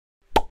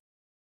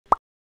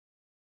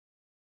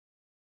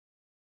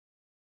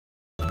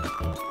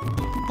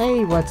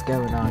Hey, what's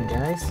going on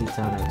guys?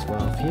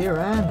 Citano12 here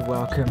and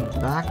welcome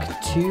back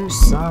to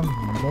some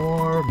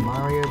more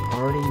Mario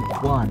Party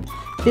 1.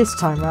 This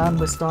time around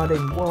we're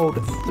starting World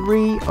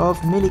 3 of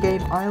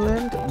Minigame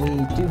Island. We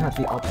do have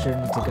the option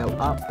to go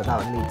up, but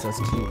that leads us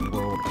to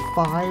World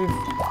 5.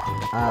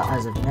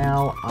 As of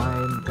now,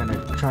 I'm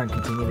gonna try and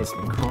continue this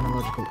in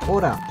chronological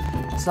order.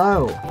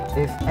 So,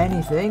 if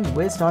anything,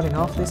 we're starting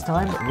off this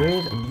time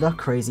with the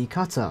Crazy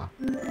Cutter.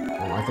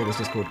 Or I think it's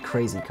just called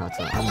Crazy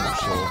Cutter, I'm not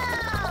sure.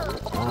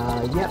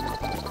 Yep.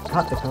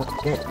 Cut the cut.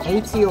 Get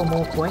 80 or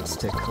more points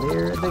to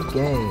clear the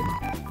game.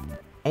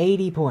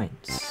 80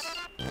 points.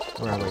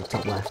 Where are we?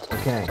 Top left.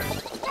 Okay.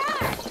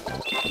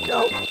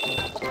 Go!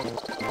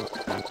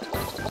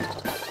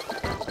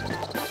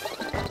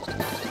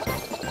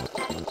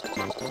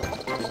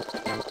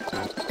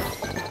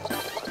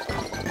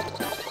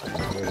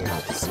 It's really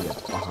hard to see it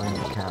behind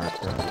the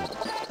character.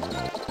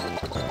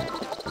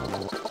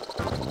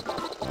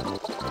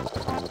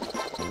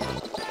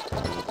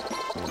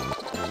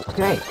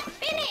 Okay.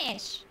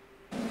 Finish.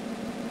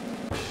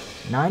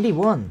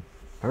 91.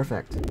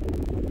 Perfect.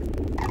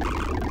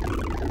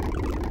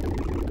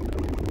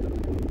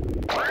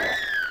 Clear.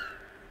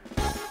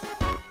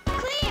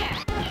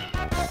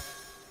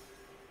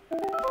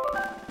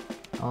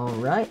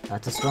 Alright,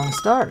 that's a strong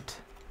start.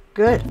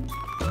 Good.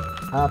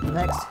 Up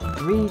next,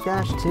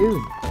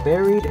 3-2,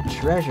 Buried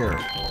Treasure.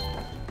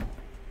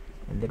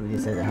 It literally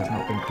says it has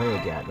not been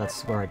cleared yet.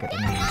 That's where I get the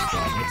names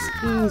from.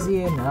 It's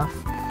easy enough.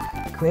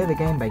 Clear the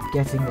game by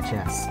getting the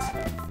chest.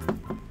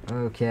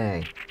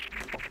 Okay.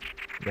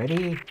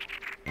 Ready?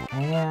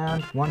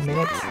 And 1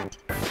 minute.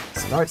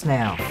 Starts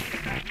now.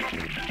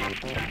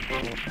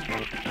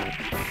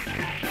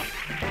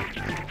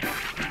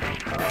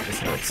 Oh, this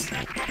hurts.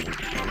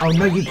 Oh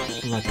no, you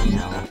bloody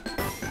hell.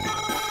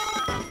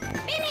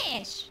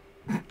 Finish.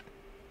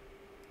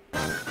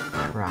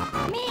 Crap.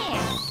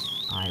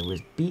 Miss. I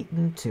was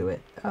beaten to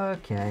it.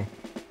 Okay.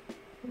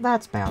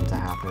 That's bound to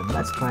happen.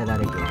 Let's try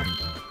that again.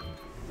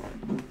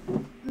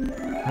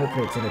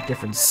 Hopefully it's in a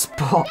different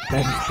spot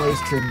than close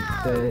to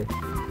the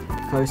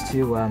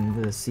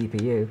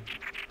CPU.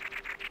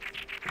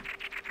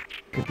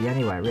 Could be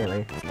anywhere,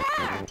 really.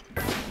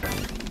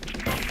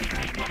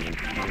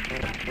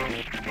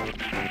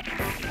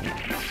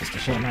 Just a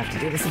shame I have to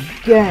do this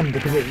again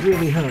because it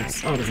really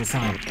hurts. Oh, there's a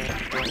sign.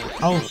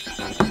 Oh,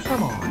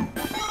 come on.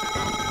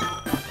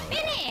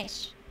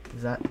 Finish.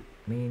 Does that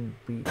mean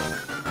we...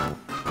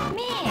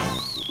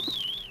 Miss.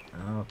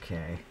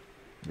 Okay.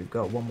 We've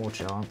got one more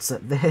chance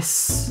at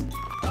this.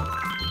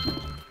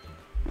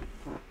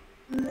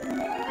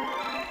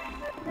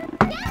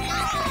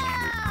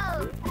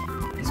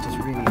 It's just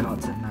really hard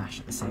to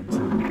mash at the same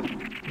time.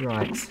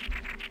 Right.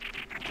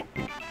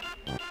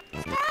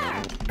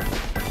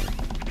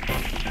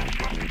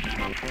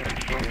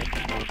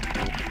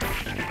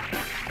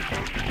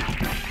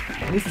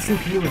 At least the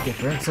CPU is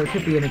different, so it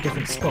could be in a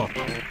different spot.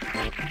 Wait,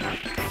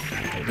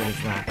 what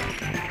is that?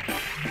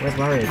 Where's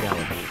Mario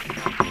going?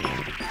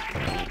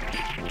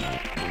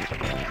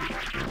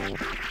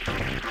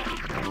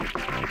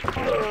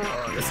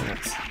 Oh, this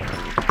hurts.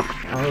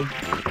 Oh,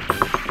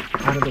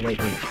 out of the way,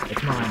 please.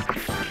 It's mine.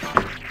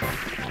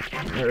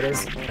 There it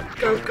is.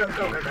 Go, go,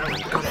 go, go, go.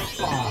 Got it.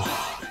 Oh,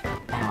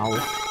 ow.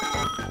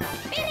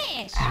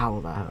 Finish. Ow,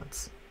 that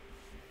hurts.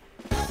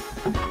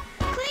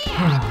 Clear.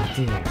 Oh,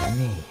 dear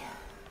me.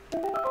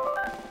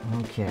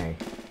 Okay.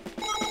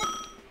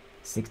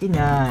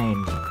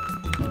 69.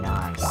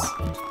 Nice.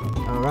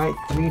 Alright,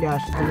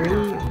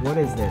 3-3. What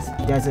is this?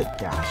 Desert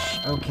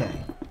Dash. Okay.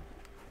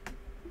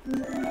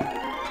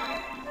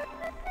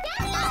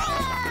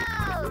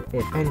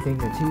 If anything,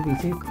 the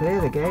 2v2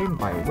 clear the game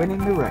by winning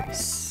the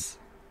race.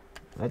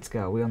 Let's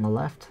go. Are we on the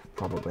left?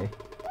 Probably.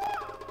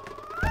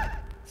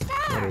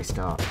 Where do we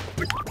start?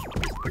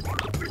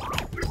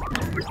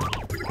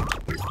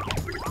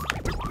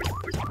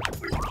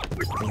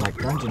 It's like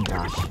Dungeon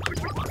Dash.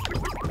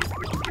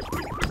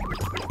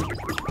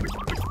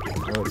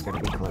 Oh, it's gonna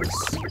be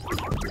close.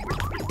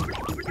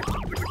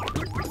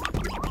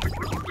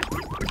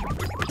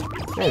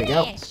 There we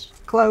go. Finish.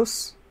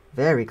 Close.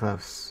 Very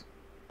close.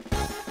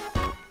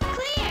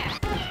 Clear.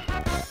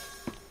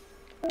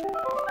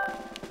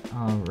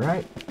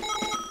 Alright.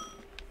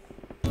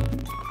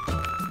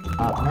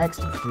 Up next,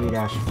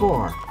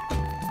 3-4.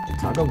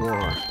 Tug of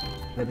War.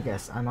 Let me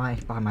guess, am I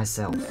by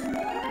myself?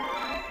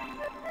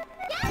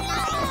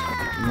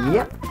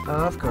 Yep,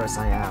 of course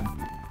I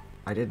am.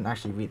 I didn't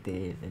actually read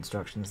the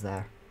instructions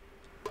there.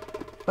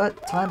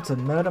 But time to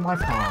murder my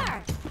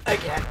palm.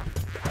 Again.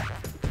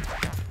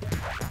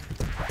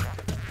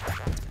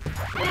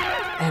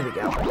 There we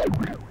go.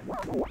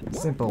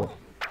 Simple.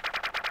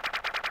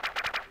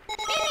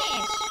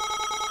 Finish.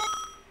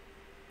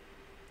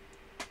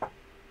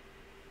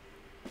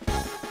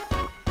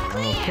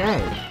 Okay,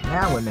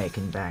 now we're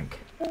making bank.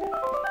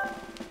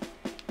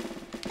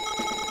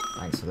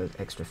 Thanks for those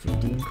extra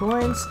 15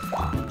 coins.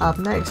 Up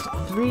next,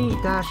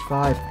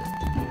 3-5.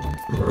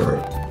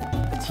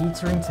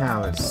 Teetering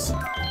Towers.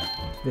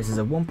 This is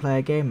a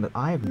one-player game that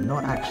I have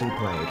not actually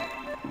played.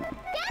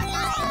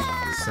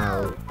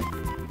 So,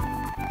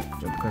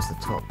 jump across the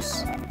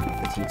tops of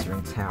the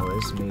teetering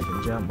towers, move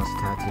and jump. Once the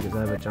tower teeters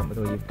over, jump with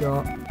all you've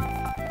got.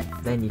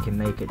 Then you can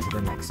make it to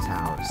the next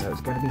tower, so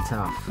it's going to be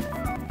tough.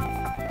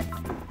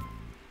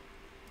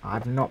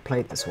 I've not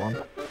played this one.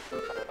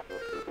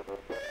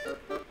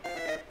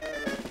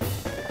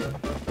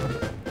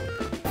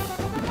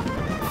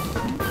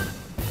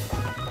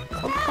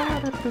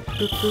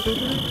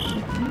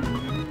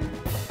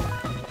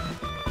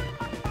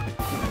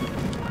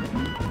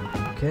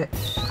 Okay.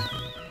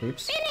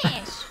 Oops.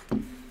 Finish.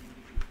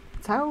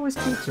 Tower was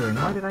teetering.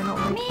 Why did I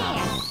not make that?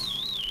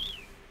 Miss.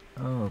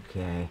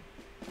 Okay.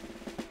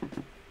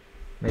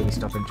 Maybe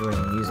stop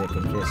enjoying the music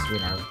and just, you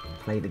know,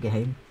 play the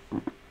game.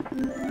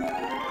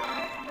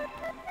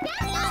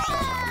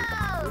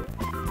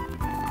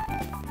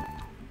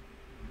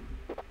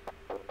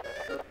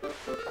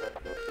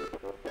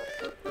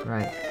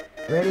 Right.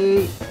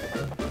 Ready?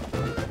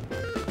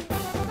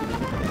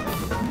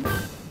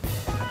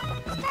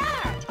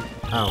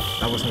 Oh,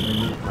 that wasn't even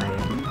me playing.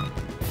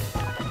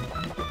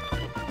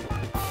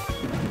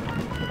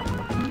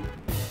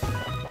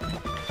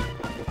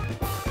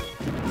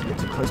 It's a bit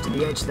too close to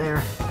the edge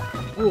there.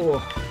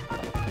 Ooh.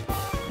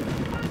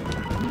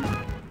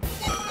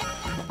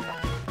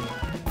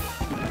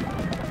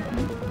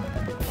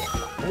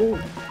 Oh,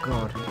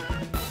 God.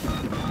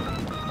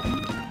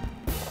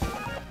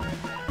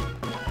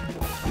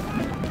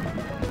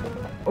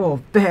 Oh,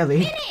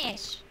 barely.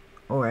 Finish.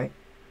 Alright.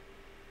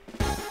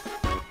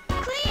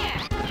 Clear.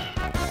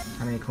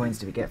 How many coins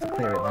do we get for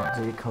clearing that?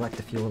 Do we collect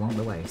a few along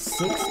the way?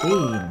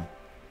 16!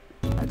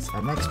 That's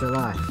an extra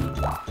life.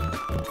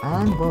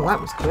 And, well,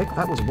 that was quick.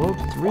 That was World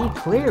 3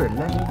 cleared.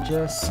 Let me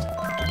just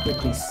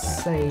quickly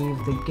save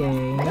the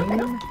game.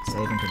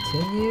 Save and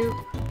continue.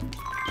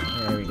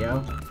 There we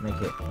go. Make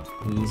it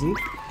easy.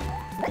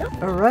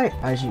 Alright,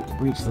 as you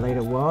reach the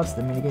later worlds,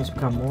 the minigames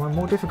become more and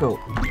more difficult.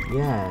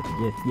 Yeah,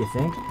 you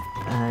think?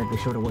 Be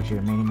sure to watch your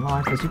remaining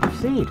life as you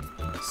proceed.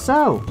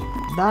 So,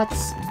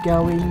 that's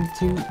going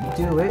to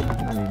do it.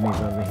 Let me move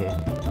over here.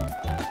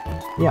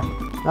 Yeah,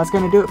 that's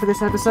going to do it for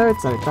this episode,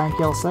 so thank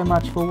you all so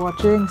much for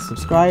watching.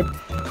 Subscribe,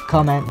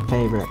 comment,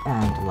 favorite,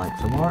 and like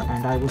for more,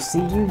 and I will see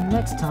you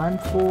next time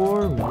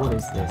for... What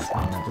is this? Oh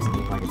no, it doesn't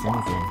look like it's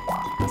anything.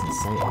 It doesn't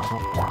say it on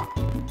top there.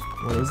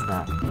 What is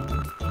that?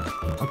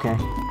 Okay,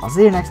 I'll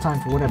see you next time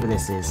for whatever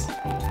this is.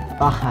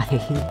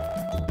 Bye!